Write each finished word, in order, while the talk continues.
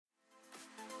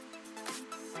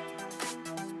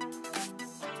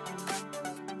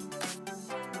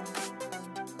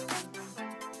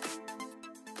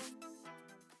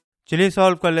चलिए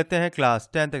सॉल्व कर लेते हैं class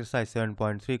 10th exercise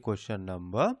 7.3 question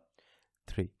number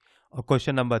 3। और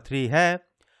क्वेश्चन नंबर 3 है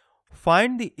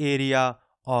find the area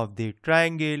of the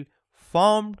triangle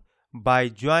formed by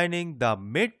joining the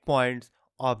mid points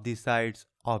of the sides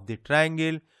of the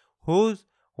triangle whose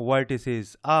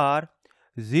vertices are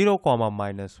 0,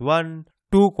 -1,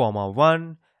 2, 1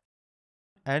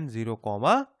 and 0,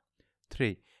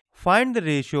 3. Find the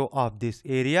ratio of this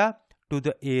area to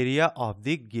the area of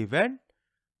the given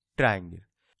triangle.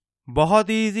 बहुत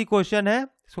ही easy question है,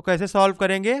 इसको कैसे solve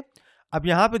करेंगे। अब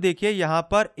यहाँ पे देखिए, यहाँ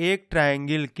पर एक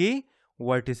ट्रायंगल की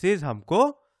वर्टिसेस हमको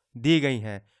दी गई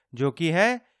हैं जो कि है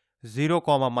 0,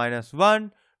 -1,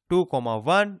 2,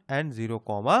 1 एंड 0,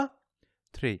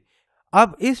 3।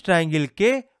 अब इस ट्रायंगल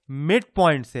के मिड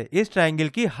पॉइंट से, इस ट्रायंगल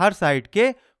की हर साइड के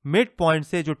मिड पॉइंट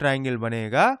से जो ट्रायंगल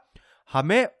बनेगा,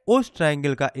 हमें उस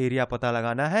ट्रायंगल का एरिया पता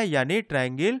लगाना है, यानी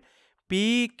ट्रायंगल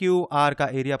PQR का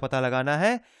एरिया पता लगाना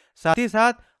है। साथ ही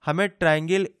साथ हमें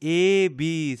ट्रायंगल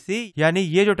ABC, यानी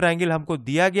ये जो ट्रायंगल हमको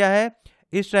दिया गया है,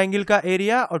 इस ट्रायंगल का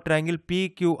एरिया और ट्रायंगल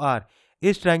PQR,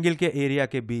 इस ट्रायंगल के एरिया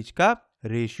के बीच का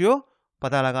रेशियो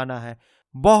पता लगाना है।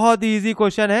 बहुत ही इजी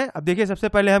क्वेश्चन है। अब देखिए, सबसे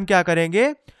पहले हम क्या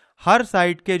करेंगे, हर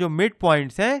साइड के जो मिड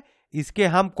पॉइंट्स हैं इसके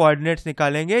हम कोऑर्डिनेट्स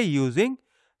निकालेंगे यूजिंग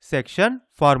सेक्शन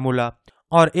फॉर्मूला।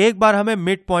 और एक बार हमें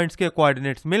मिड पॉइंट्स के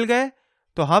कोऑर्डिनेट्स मिल गए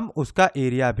तो हम उसका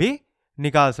एरिया भी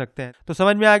निकाल सकते हैं। तो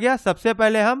समझ में आ गया। सबसे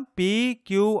पहले हम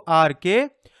PQR के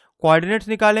कोऑर्डिनेट्स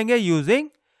निकालेंगे यूजिंग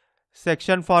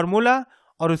सेक्शन फॉर्मूला,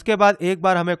 और उसके बाद एक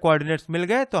बार हमें कोऑर्डिनेट्स मिल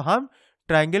गए तो हम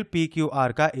ट्रायंगल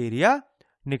PQR का एरिया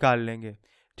निकाल लेंगे।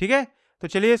 ठीक है, तो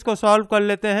चलिए इसको सॉल्व कर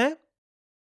लेते हैं।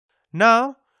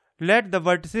 Now let the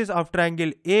vertices of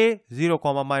triangle A 0,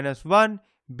 -1,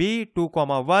 B 2,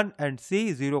 1 and C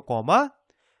 0,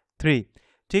 3.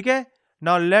 ठीक है,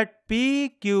 now let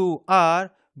PQR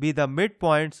be the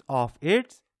midpoints of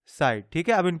its side. ठीक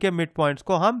है, अब इनके मिड पॉइंट्स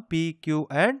को हम P, Q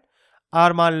and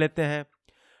R मान लेते हैं।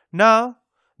 Now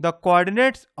the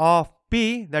coordinates of P,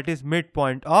 that is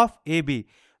midpoint of AB.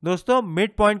 दोस्तों,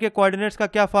 मिड पॉइंट के कोऑर्डिनेट्स का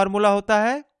क्या फार्मूला होता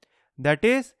है, that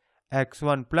is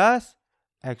x1 plus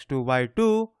x2 by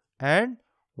 2 and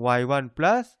y1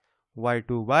 plus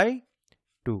y2 by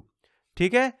 2।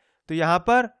 ठीक है, तो यहां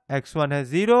पर x1 है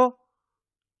 0,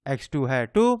 x2 है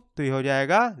 2, तो ये हो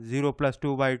जाएगा 0 प्लस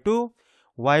 2 बाई 2,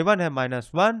 y1 है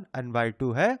 -1 एंड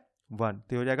y2 है 1,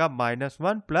 तो ये हो जाएगा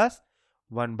 -1 प्लस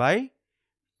 1 बाई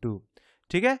 2।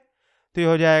 ठीक है, तो ये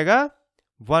हो जाएगा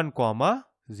 1,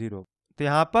 0। तो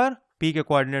यहां पर p के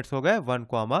कोऑर्डिनेट्स हो गए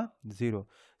 1, 0।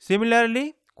 Similarly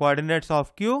coordinates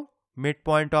of q, mid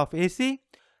point of AC,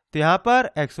 तो यहां पर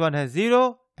x1 है 0,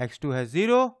 x2 है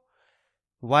 0,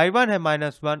 y1 है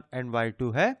 -1 एंड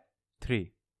y2 है 3।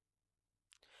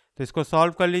 तो इसको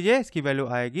सॉल्व कर लीजिए, इसकी वैल्यू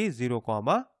आएगी 0,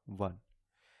 1।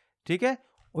 ठीक है,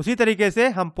 उसी तरीके से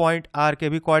हम पॉइंट R के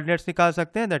भी कोऑर्डिनेट्स निकाल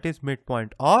सकते हैं, that is mid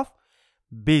point of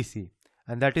BC,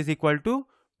 and that is equal to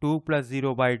 2 plus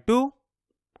 0 by 2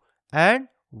 and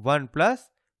 1 plus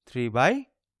 3 by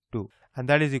 2, and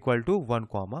that is equal to 1,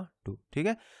 2। ठीक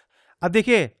है, अब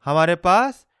देखिए हमारे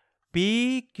पास P,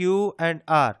 Q एंड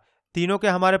R तीनों के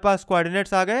हमारे पास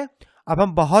कोऑर्डिनेट्स आ गए। अब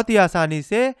हम बहुत ही आसानी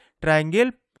से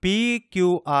ट्रायंगल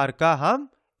PQR का हम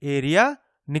एरिया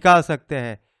निकाल सकते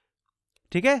हैं।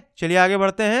 ठीक है, चलिए आगे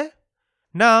बढ़ते हैं।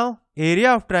 Now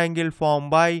area of triangle form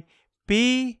by P,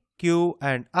 Q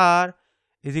and R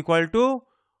is equal to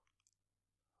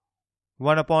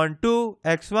 1/2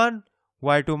 x1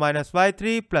 y2 minus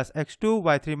y3 plus x2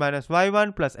 y3 minus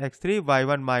y1 plus x3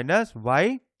 y1 minus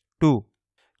y2।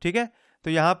 ठीक है, तो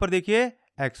यहां पर देखिए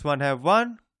x1 है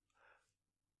 1,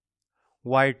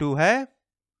 y2 है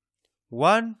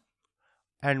 1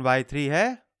 एंड y3 है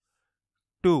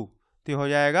 2, तो हो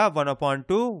जाएगा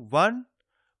 1/2 1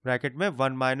 ब्रैकेट में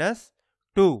 1 minus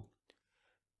 2।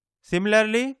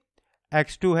 सिमिलरली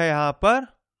x2 है यहां पर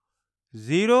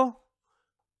 0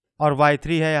 और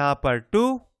y3 है यहां पर 2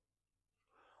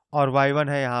 और y1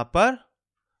 है यहां पर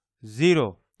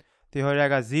 0, तो हो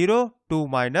जाएगा 0, 2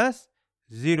 minus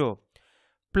 0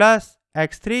 प्लस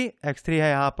x3 है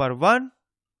यहां पर 1,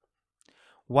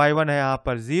 y1 है यहां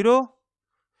पर 0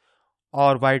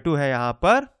 और y2 है यहां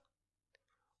पर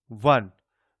 1,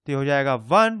 तो हो जाएगा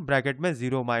 1 ब्रैकेट में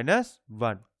 0 minus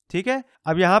 1। ठीक है,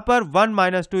 अब यहां पर 1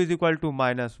 minus 2 इज इक्वल टू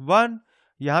 -1,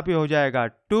 यहां पे हो जाएगा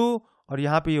 2 और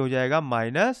यहां पे हो जाएगा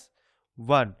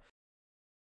 -1।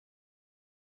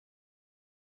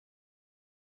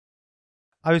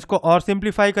 अब इसको और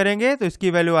सिंप्लीफाई करेंगे तो इसकी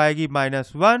वैल्यू आएगी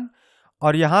 -1,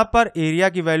 और यहां पर एरिया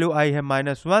की वैल्यू आई है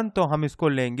 -1, तो हम इसको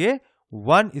लेंगे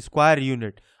 1 स्क्वायर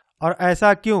यूनिट। और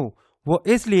ऐसा क्यों, वो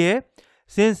इसलिए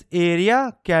since area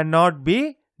can not be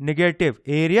negative,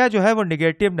 area जो है वो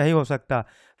नेगेटिव नहीं हो सकता।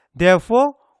 Therefore,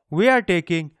 we are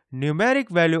taking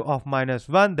numeric value of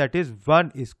 -1 that is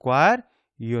 1 square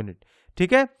unit.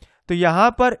 ठीक है, तो यहां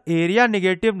पर एरिया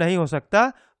नेगेटिव नहीं हो सकता,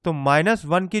 तो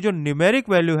 -1 की जो न्यूमेरिक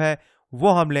वैल्यू है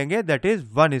वो हम लेंगे that is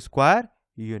 1 square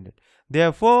unit.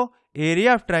 Therefore,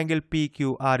 area of triangle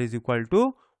PQR is equal to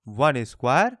 1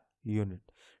 square unit.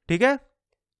 ठीक है,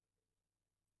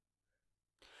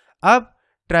 अब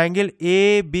ट्रायंगल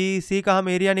ABC का हम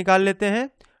एरिया निकाल लेते हैं.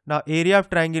 ना एरिया ऑफ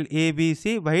ट्रायंगल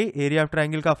ABC, वही एरिया ऑफ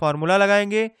ट्रायंगल का फॉर्मूला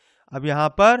लगाएंगे. अब यहां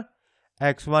पर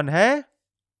x1 है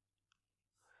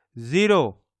 0,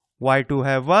 y2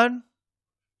 है 1,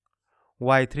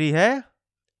 y3 है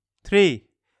 3.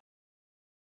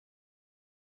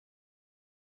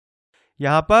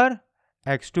 यहां पर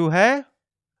x2 है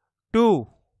 2,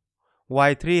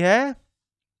 y3 है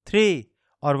 3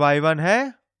 और y1 है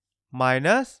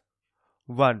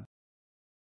 -1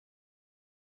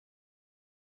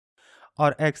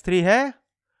 और x3 है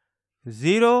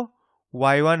 0,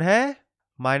 y1 है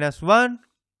 -1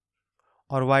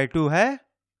 और y2 है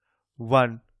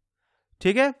 1.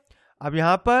 ठीक है, अब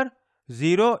यहां पर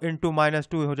 0 इंटू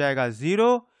 -2 हो जाएगा 0,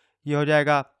 ये हो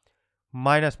जाएगा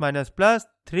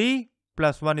 -+3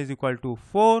 + 1 इज इक्वल टू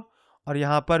 4 और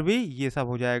यहां पर भी ये सब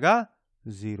हो जाएगा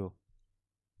 0.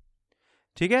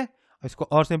 ठीक है, इसको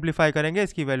और सिंप्लीफाई करेंगे,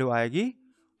 इसकी वैल्यू आएगी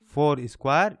 4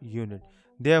 square unit.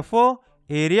 Therefore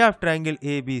area of triangle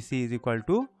ABC is equal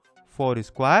to 4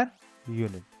 square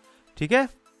unit. ठीक है,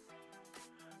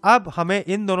 अब हमें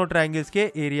इन दोनों ट्रायंगल्स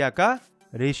के एरिया का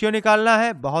रेशियो निकालना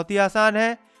है. बहुत ही आसान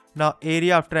है. Now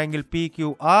area of triangle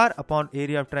PQR upon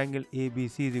area of triangle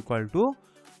ABC is equal to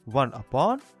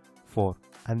 1/4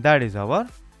 and that is our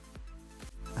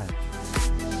answer.